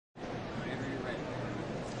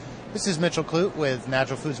This is Mitchell Clute with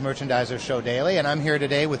Natural Foods Merchandiser Show Daily, and I'm here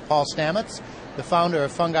today with Paul Stamets, the founder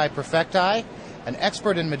of Fungi Perfecti, an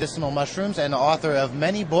expert in medicinal mushrooms and author of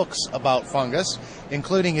many books about fungus,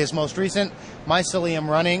 including his most recent, Mycelium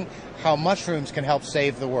Running, How Mushrooms Can Help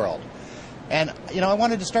Save the World. And, I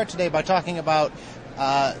wanted to start today by talking about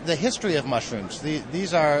the history of mushrooms.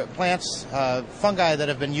 These are plants, fungi that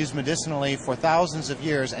have been used medicinally for thousands of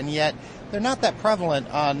years, and yet they're not that prevalent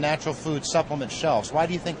on natural food supplement shelves. Why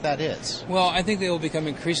do you think that is? Well, I think they will become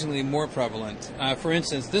increasingly more prevalent. For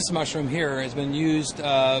instance, this mushroom here has been used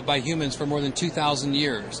by humans for more than 2,000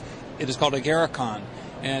 years. It is called agarikon,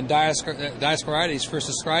 and Dioscorides first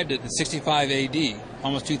described it in 65 AD,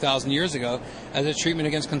 almost 2,000 years ago, as a treatment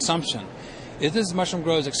against consumption. This mushroom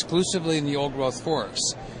grows exclusively in the old-growth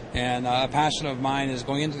forests, and a passion of mine is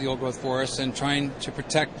going into the old-growth forests and trying to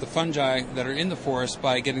protect the fungi that are in the forest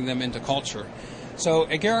by getting them into culture. So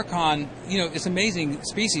agarikon, it's an amazing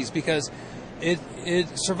species because it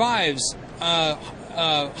survives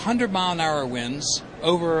 100-mile-an-hour winds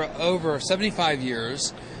over 75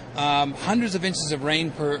 years, hundreds of inches of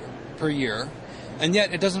rain per year, and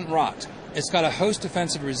yet it doesn't rot. It's got a host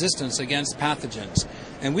defensive resistance against pathogens.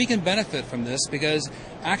 And we can benefit from this because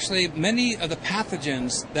actually many of the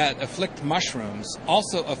pathogens that afflict mushrooms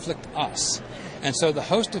also afflict us. And so the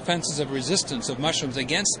host defenses of resistance of mushrooms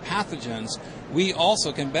against pathogens, we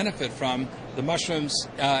also can benefit from the mushroom's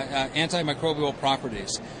antimicrobial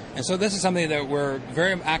properties. And so this is something that we're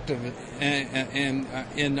very active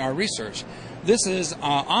in our research. This is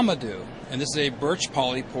amadou, and this is a birch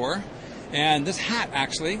polypore. And this hat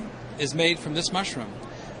actually is made from this mushroom.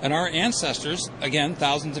 And our ancestors, again,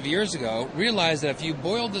 thousands of years ago, realized that if you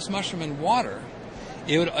boiled this mushroom in water,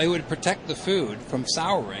 it would protect the food from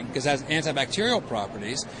souring because it has antibacterial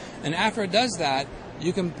properties. And after it does that,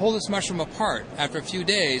 you can pull this mushroom apart after a few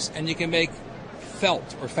days and you can make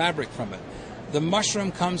felt or fabric from it. The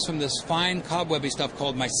mushroom comes from this fine cobwebby stuff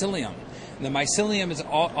called mycelium. And the mycelium is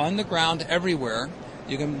on the ground everywhere.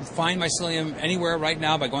 You can find mycelium anywhere right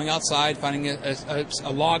now by going outside, finding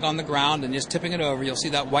a log on the ground and just tipping it over. You'll see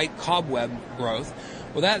that white cobweb growth.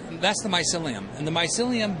 Well, that's the mycelium. And the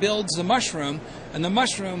mycelium builds the mushroom, and the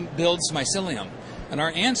mushroom builds mycelium. And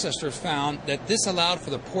our ancestors found that this allowed for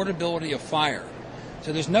the portability of fire.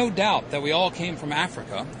 So there's no doubt that we all came from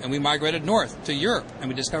Africa, and we migrated north to Europe, and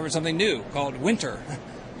we discovered something new called winter.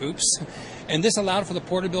 Oops. And this allowed for the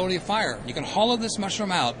portability of fire. You can hollow this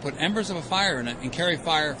mushroom out, put embers of a fire in it, and carry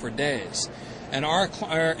fire for days. And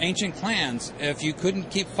our ancient clans, if you couldn't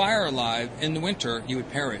keep fire alive in the winter, you would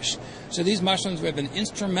perish. So these mushrooms have been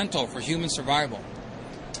instrumental for human survival.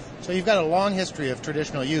 So you've got a long history of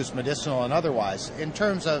traditional use, medicinal and otherwise. In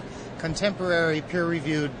terms of contemporary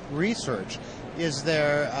peer-reviewed research, is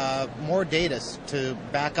there more data to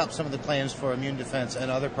back up some of the claims for immune defense and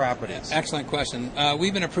other properties? Excellent question.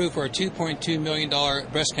 We've been approved for a $2.2 million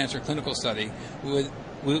breast cancer clinical study with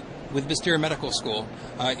Bastyr Medical School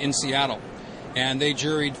in Seattle. And they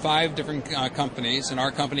juried 5 different companies, and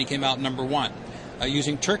our company came out number 1,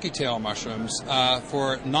 using turkey tail mushrooms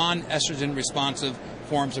for non-estrogen responsive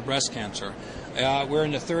forms of breast cancer. We're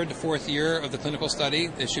in the 3rd to 4th year of the clinical study.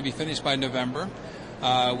 It should be finished by November.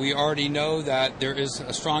 We already know that there is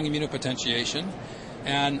a strong immunopotentiation,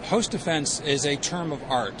 and host defense is a term of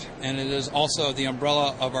art, and it is also the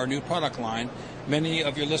umbrella of our new product line. Many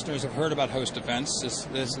of your listeners have heard about host defense. This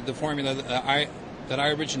is the formula that I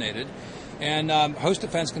originated. And host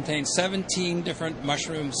defense contains 17 different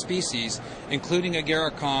mushroom species, including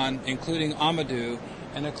agarikon, including amadou,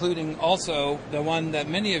 and including also the one that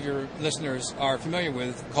many of your listeners are familiar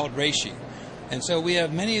with called reishi. And so we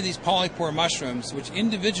have many of these polypore mushrooms which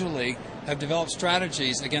individually have developed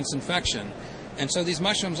strategies against infection. And so these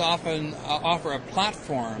mushrooms often offer a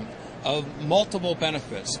platform of multiple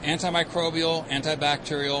benefits: antimicrobial,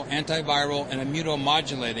 antibacterial, antiviral, and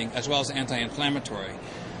immunomodulating, as well as anti-inflammatory.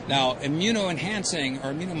 Now, immunoenhancing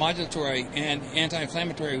or immunomodulatory and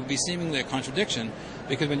anti-inflammatory would be seemingly a contradiction,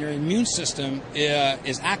 because when your immune system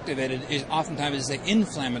is activated, it oftentimes is an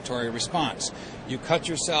inflammatory response. You cut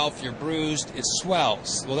yourself, you're bruised, it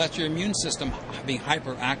swells. Well, that's your immune system being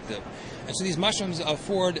hyperactive. And so these mushrooms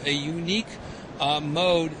afford a unique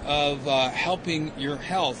mode of helping your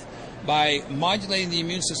health by modulating the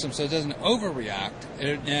immune system so it doesn't overreact,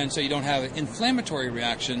 and so you don't have an inflammatory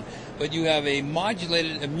reaction, but you have a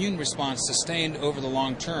modulated immune response sustained over the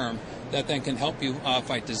long term that then can help you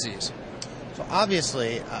fight disease. So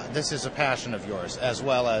obviously, this is a passion of yours as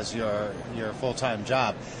well as your full-time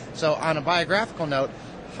job. So on a biographical note,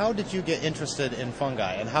 how did you get interested in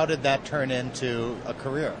fungi, and how did that turn into a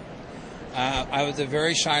career? I was a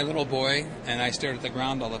very shy little boy, and I stared at the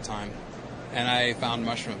ground all the time. and I found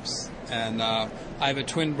mushrooms. And I have a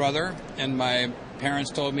twin brother, and my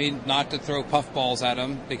parents told me not to throw puffballs at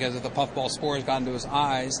him because if the puffball spores got into his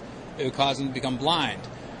eyes, it would cause him to become blind.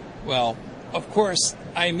 Well, of course,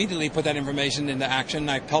 I immediately put that information into action.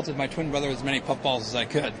 I pelted my twin brother with as many puffballs as I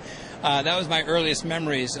could. That was my earliest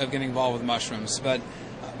memories of getting involved with mushrooms. But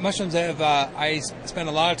mushrooms I spent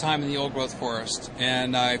a lot of time in the old growth forest,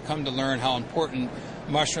 and I've come to learn how important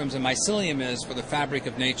mushrooms and mycelium is for the fabric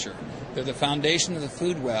of nature. They're the foundation of the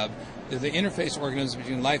food web. They're the interface organisms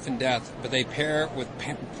between life and death, but they pair with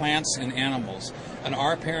plants and animals. And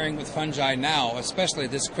our pairing with fungi now, especially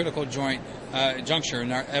at this critical juncture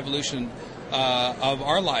in our evolution of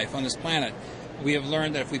our life on this planet, we have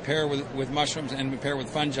learned that if we pair with mushrooms and we pair with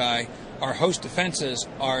fungi, our host defenses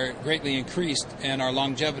are greatly increased and our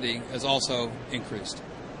longevity is also increased.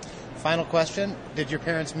 Final question: did your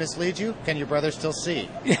parents mislead you? Can your brother still see?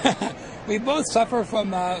 Yeah, we both suffer from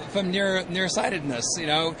nearsightedness,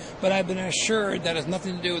 but I've been assured that has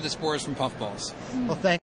nothing to do with the spores from puffballs. Well, thank